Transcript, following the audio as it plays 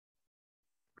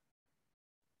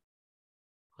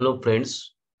Hello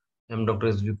friends, I am Dr.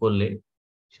 S.V. Kolle,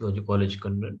 Shivaji College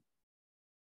Convent.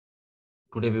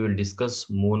 Today we will discuss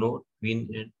mono, twin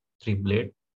and three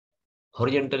blade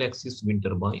horizontal axis wind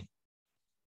turbine.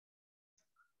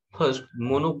 First,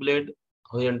 mono blade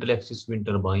horizontal axis wind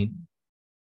turbine.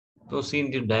 So see in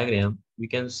the diagram, we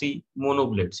can see mono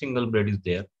blade, single blade is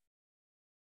there.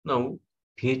 Now,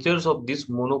 features of this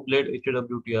mono blade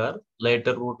HWT are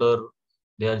lighter rotor,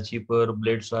 they are cheaper,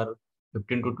 blades are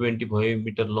 15 to 25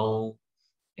 meter long,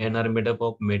 and are made up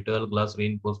of metal, glass,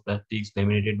 reinforced plastics,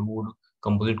 laminated wood,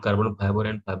 composite carbon fiber,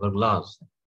 and fiberglass.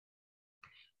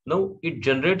 Now it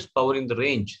generates power in the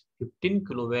range 15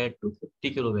 kilowatt to 50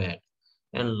 kilowatt,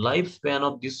 and lifespan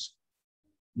of this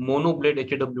monoblade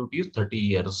HWT is 30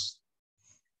 years.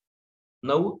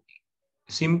 Now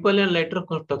simple and lighter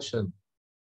construction,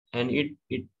 and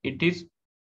it is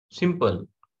simple,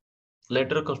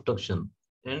 lighter construction,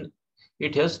 and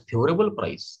it has favorable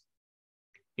price.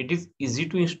 It is easy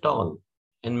to install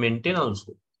and maintain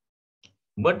also,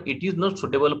 but it is not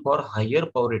suitable for higher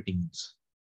power ratings.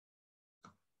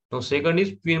 Now, second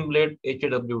is twin blade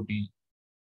HWT.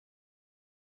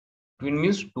 Twin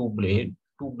means two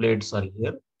blades are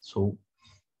here. So,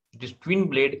 it is twin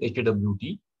blade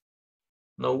HWT.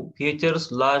 Now,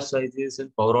 features large sizes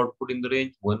and power output in the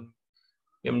range 1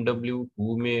 MW,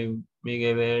 2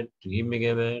 megawatt, 3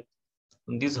 megawatt.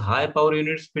 And these high power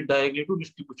units fit directly to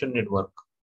distribution network.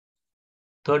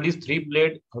 Third is three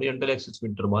blade horizontal axis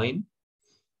wind turbine.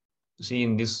 See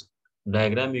in this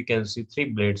diagram, you can see three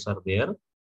blades are there.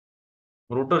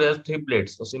 Rotor has three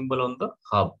blades, a symbol on the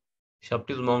hub.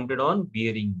 Shaft is mounted on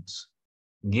bearings.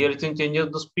 Gear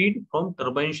changes the speed from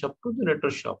turbine shaft to generator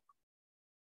shaft.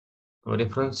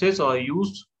 References are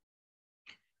used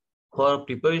for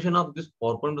preparation of this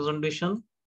PowerPoint presentation.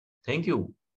 Thank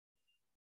you.